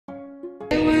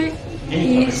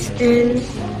is an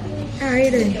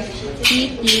island.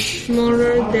 It is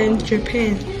smaller than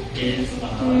Japan.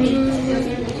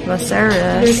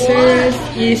 Vesuvius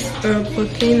is a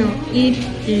volcano. It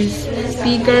is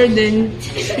bigger than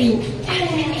tree.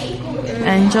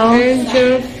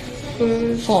 Angel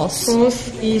Falls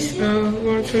is a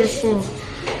waterfall.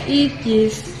 It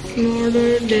is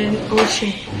smaller than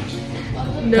ocean.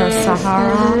 The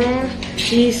Sahara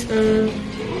is a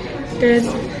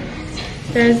desert.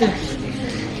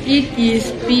 It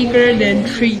is bigger than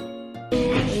tree.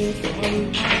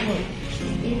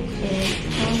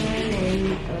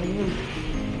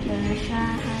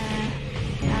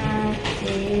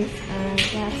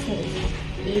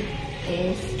 It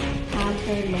is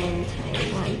hotter than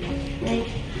Taiwan.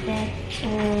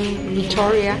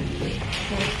 Victoria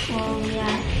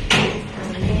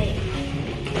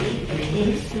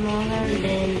is smaller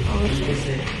than ocean.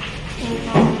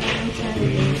 Table Mountain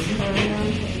is a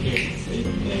mountain. It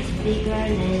is bigger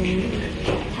than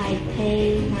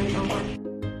Taipei 101.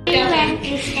 Greenland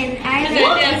is an island.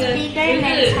 It is bigger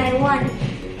than Taiwan.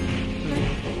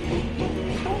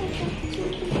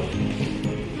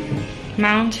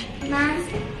 Mount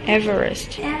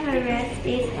Everest Everest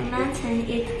is a mountain.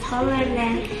 It's taller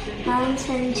than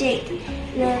Mountain Jade.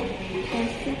 The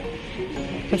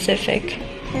Pacific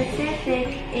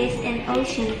is an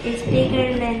ocean. It's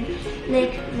bigger than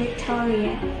Lake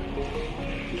Victoria.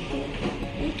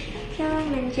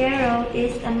 Kilimanjaro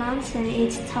is a mountain.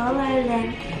 It's taller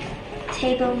than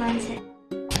Table Mountain.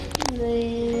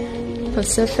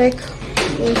 Pacific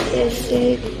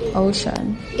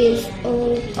Ocean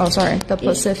the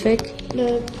Pacific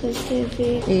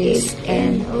is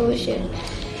an ocean.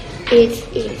 It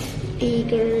is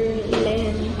bigger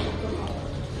than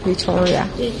Victoria.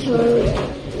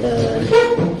 The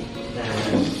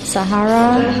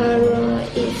Sahara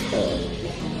is a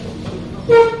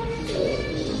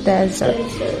desert.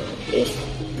 It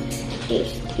is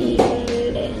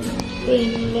bigger than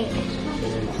Greenland.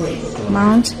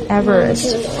 Mount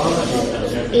Everest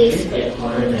Is a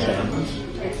mountain.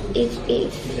 It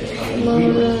is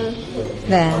smaller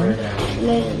than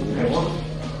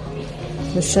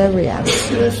Vesuvius.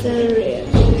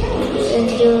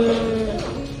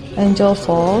 Angel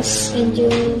Falls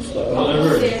is a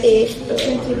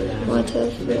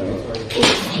waterfall.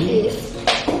 It is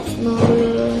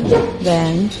smaller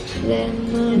than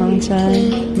Mount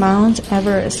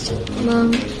Everest.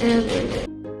 Mount Everest.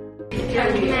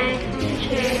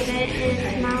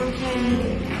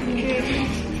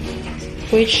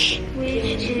 Which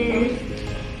is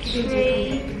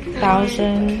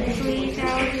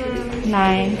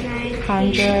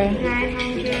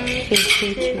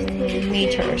 3,952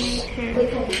 meters.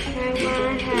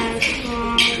 Taiwan has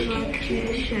 4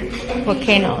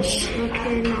 Volcanoes.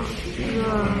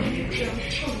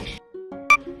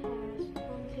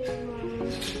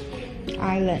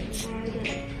 Islands.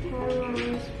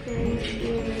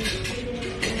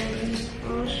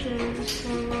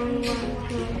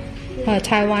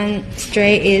 Taiwan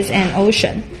Strait is an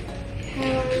ocean.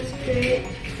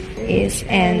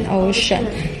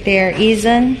 There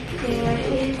isn't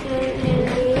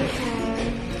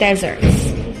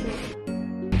deserts.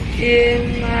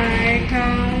 In my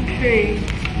country,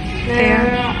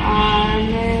 there are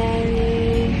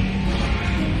many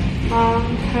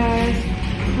mountains,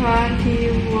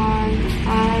 21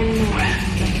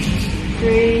 islands,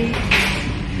 3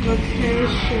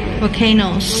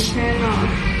 Volcanoes.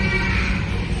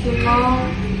 Small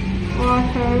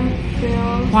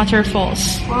Waterfalls.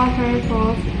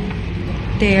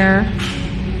 There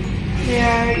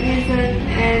isn't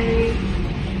any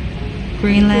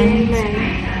Greenland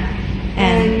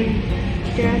and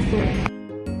desert.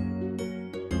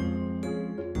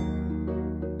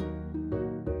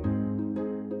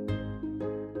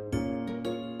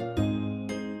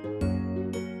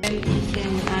 Is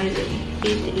an island.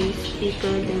 It is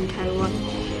bigger than Taiwan.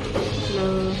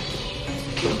 The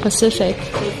Pacific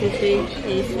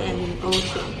is an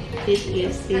ocean. It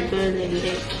is bigger than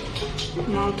Lake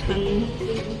Mountain.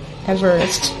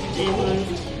 Everest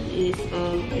is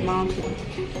a mountain.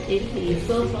 It is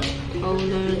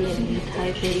older than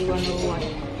Taipei 101.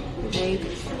 Lake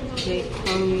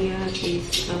Victoria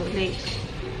is a lake.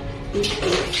 It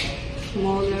is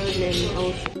smaller than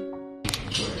ocean.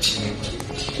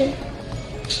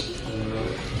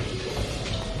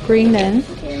 Greenland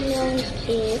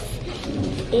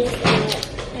is an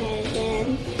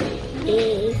island.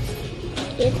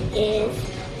 It is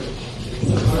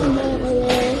smaller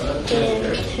than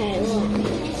Taiwan.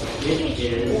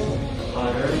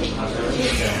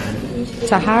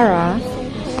 Sahara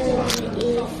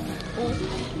is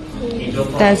a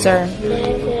Desert.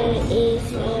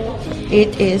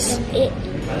 It is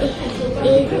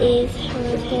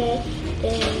hotter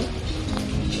than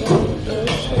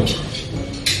ocean.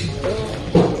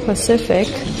 Pacific.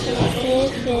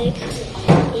 Pacific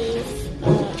is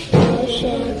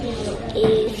ocean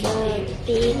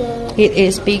It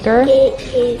is bigger. It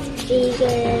is bigger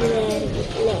than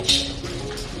lake.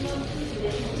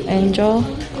 Angel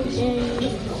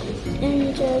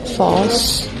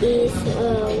Falls is a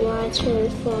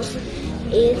waterfall.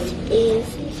 It is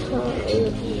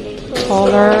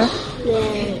taller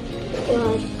than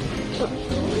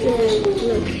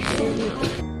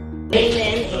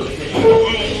Greenland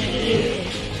is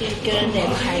bigger than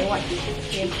Taiwan.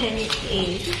 Japan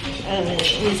is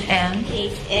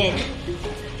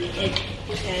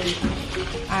with an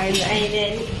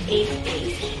island is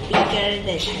bigger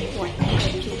than Taiwan.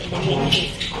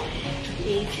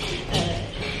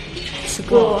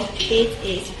 School it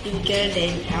is bigger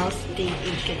than Austin,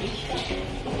 English.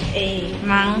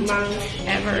 Mount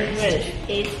Everest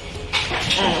is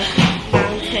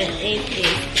mountain. It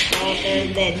is taller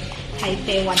than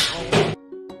Taipei 101.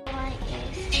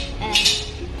 An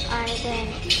island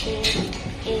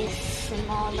is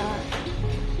smaller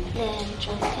than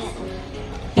Japan.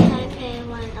 Taipei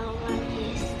 101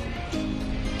 is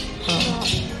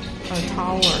a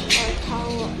tower.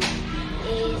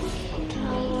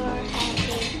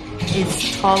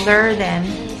 It's taller than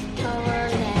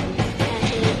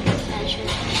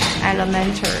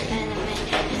elementary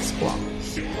school.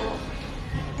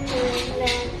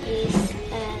 Greenland is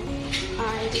an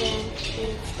island.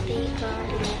 It's bigger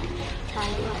than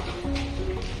Taiwan.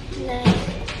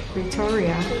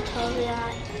 Victoria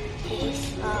is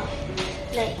a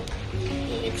lake.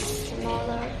 It's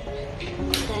smaller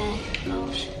than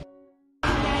ocean.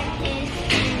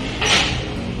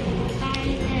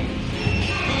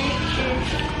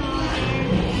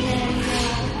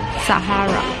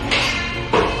 Sahara.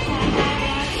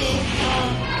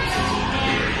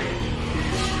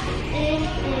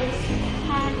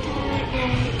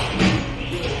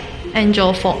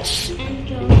 Angel Falls.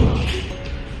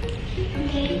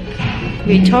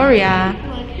 Victoria.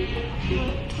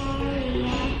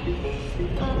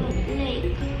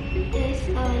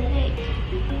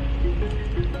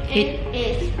 It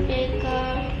is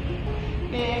bigger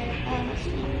than a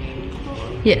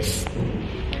Yes.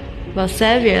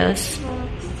 Vesuvius.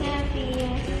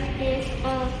 is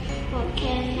a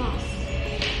volcano.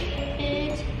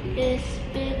 It is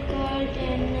bigger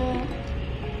than a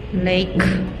Lake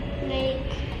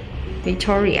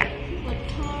Victoria.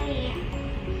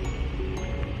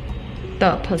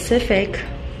 The Pacific.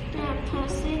 The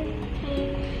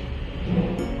Pacific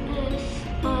is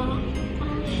an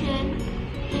ocean.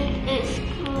 It is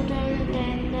colder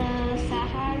than the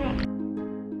Sahara.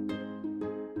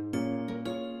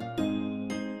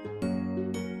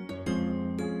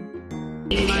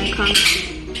 In my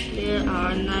country, there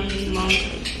are 9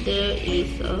 mountains. There is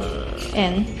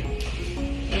And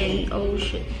an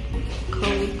ocean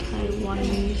called Taiwan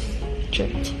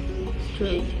Strait.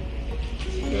 Strait.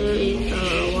 There is a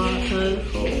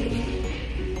waterfall.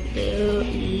 There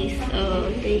is a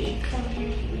lake,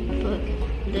 but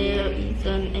there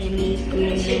isn't any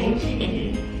Greenland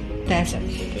and Desert.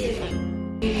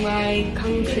 In my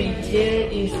country, there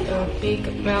is a big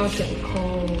mountain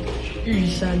called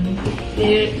Yushan.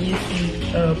 There is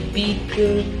a big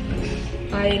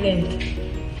island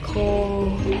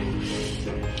called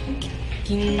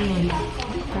Kingman.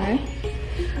 Okay.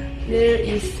 There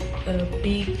is a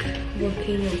big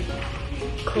volcano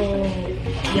called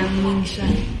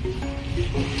Yangmingshan.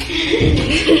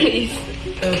 There is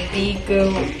a big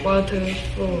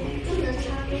waterfall.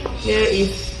 There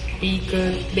is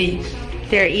bigger lake.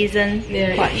 There isn't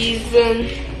what? Isn't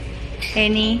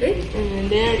Any.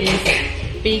 there is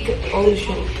big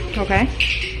ocean. Okay.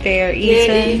 There There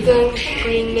isn't isn't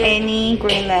Greenland, any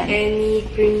Greenland.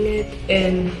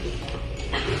 and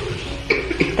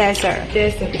Desert.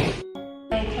 desert.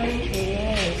 my country,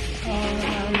 there is a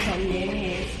mountain. There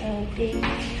is a big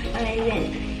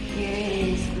island. There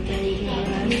is the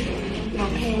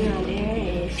volcano. There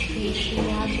is fish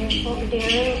waterfall.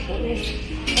 There is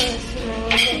a small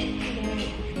lake.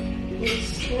 There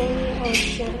is many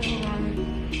ocean around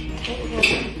Taiwan.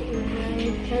 In my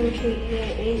country,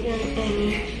 there isn't any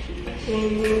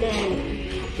Greenland.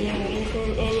 There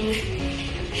isn't any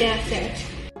desert.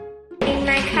 In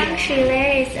my country,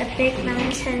 there is a big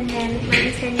mountain named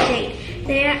Mountain Jade.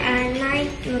 There are 9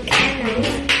 volcanoes.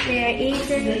 There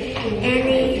isn't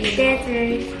any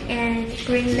desert and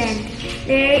Greenland.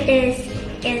 There is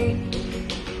an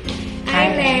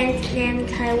island named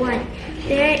Taiwan.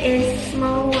 There is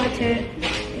small water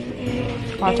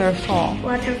Waterfall.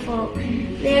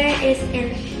 There is an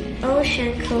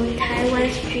ocean called Taiwan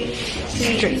Street.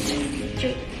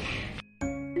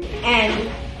 And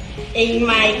in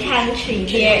my country,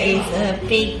 there is a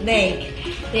big lake.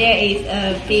 There is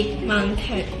a big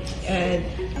mountain.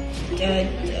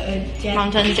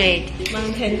 Mountain Jade.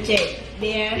 Mountain Jade.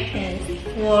 There has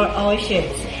 4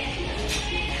 oceans.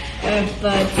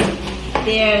 But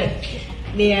there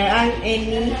aren't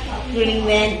any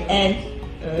greenland and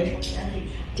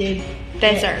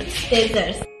Deserts.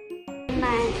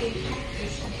 My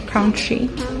Country.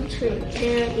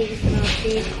 there is a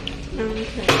big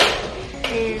mountain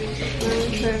and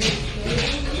mountain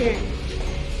chain.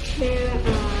 There are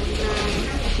 9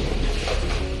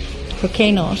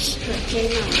 Volcanoes.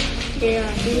 volcanoes. There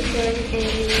isn't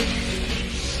any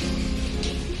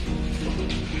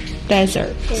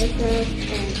Desert. desert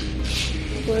and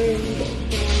wind,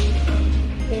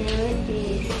 and there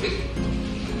is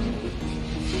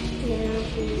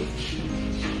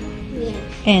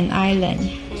An island.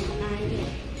 an island.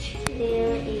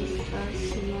 There is a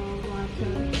small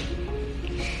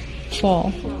Fall.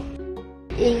 waterfall.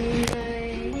 In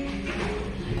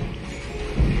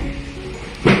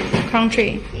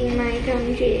Country. my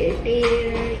country,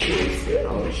 there is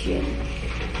ocean.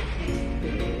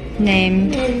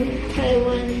 Name. And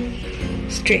Taiwan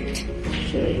Street.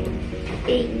 Street.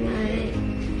 In my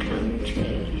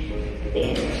country,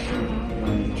 there are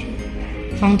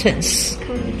Mountains.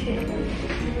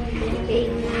 In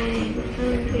my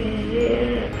country,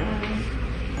 there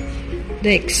are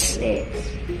Lakes. lakes.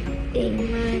 In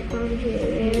my country,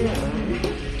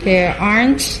 There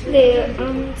aren't there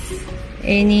aren't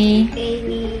any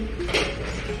any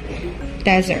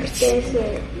deserts.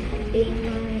 desert. In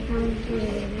my country,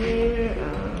 there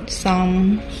are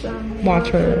Some some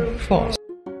waterfalls.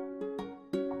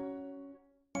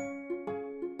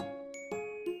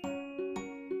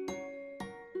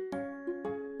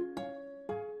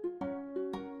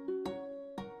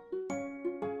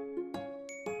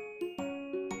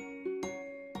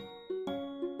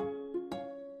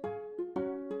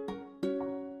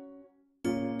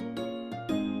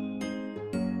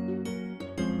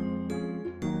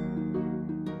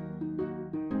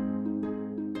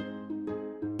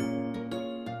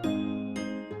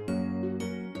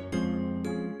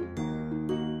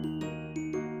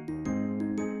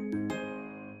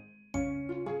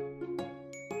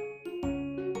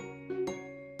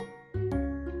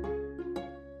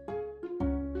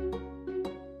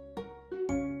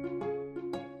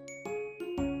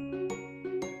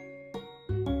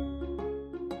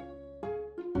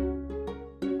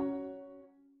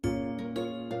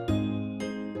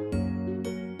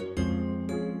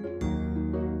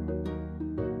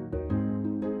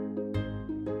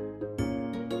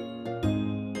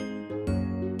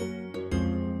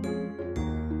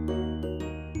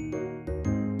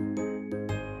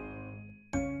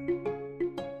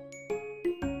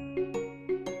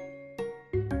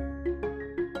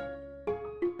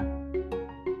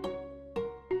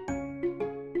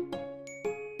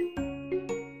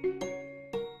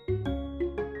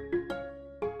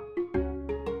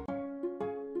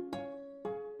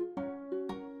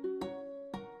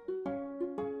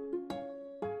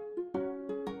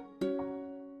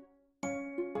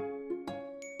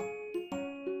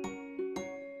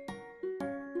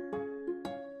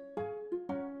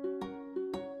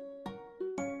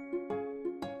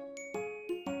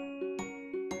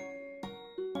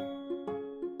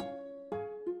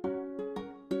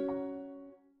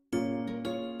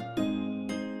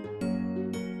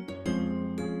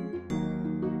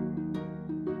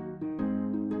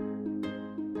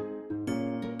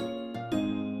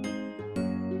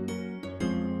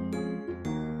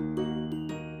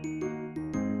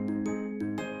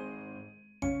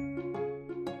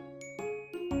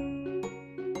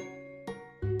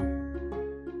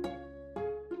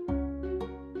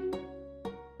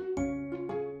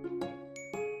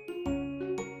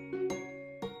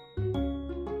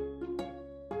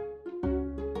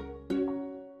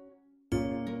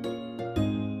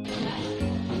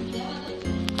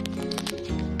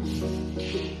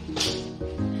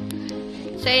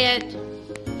 Say it.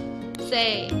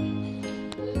 Say.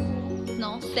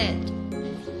 No, said.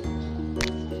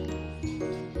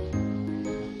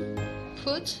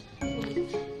 Put.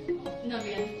 No,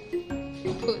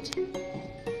 bien. Put.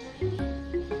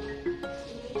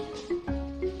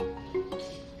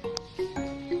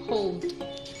 Hold.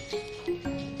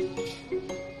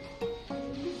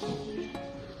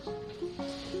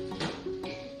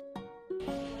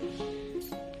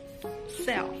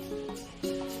 Sell.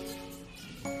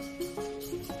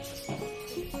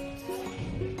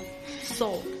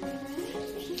 Sold.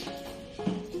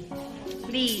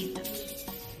 lead,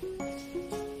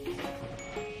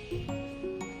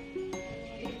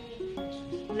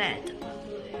 led,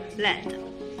 led,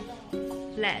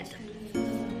 led.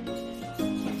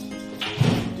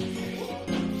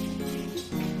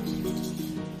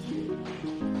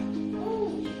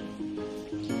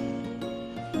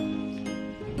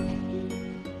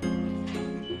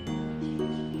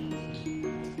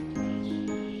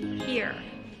 Here.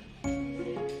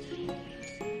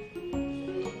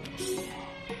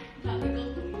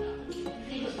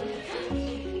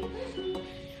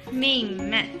 Mean,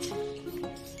 met.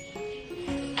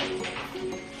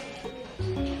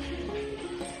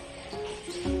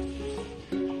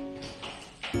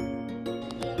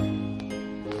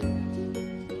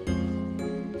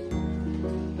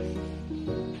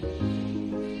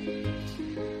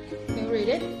 Can you read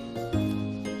it?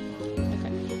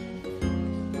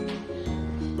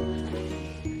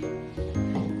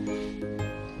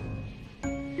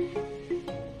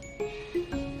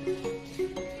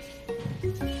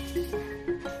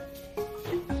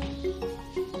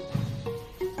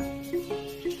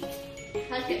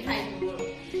 Okay.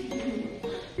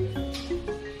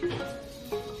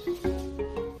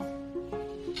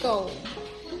 Go.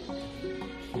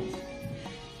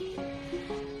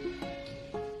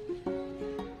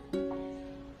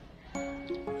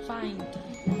 Find.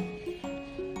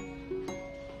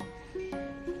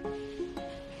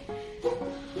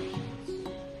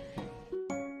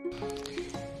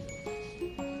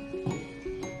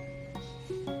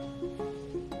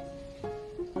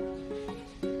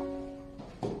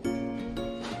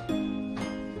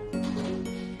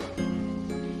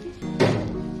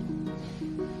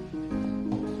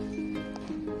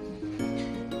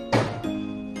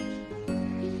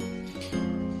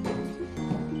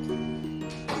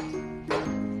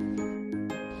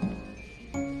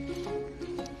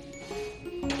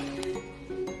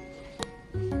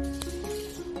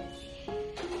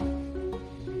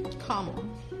 Come.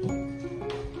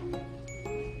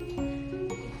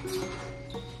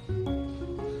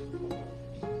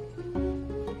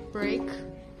 Break.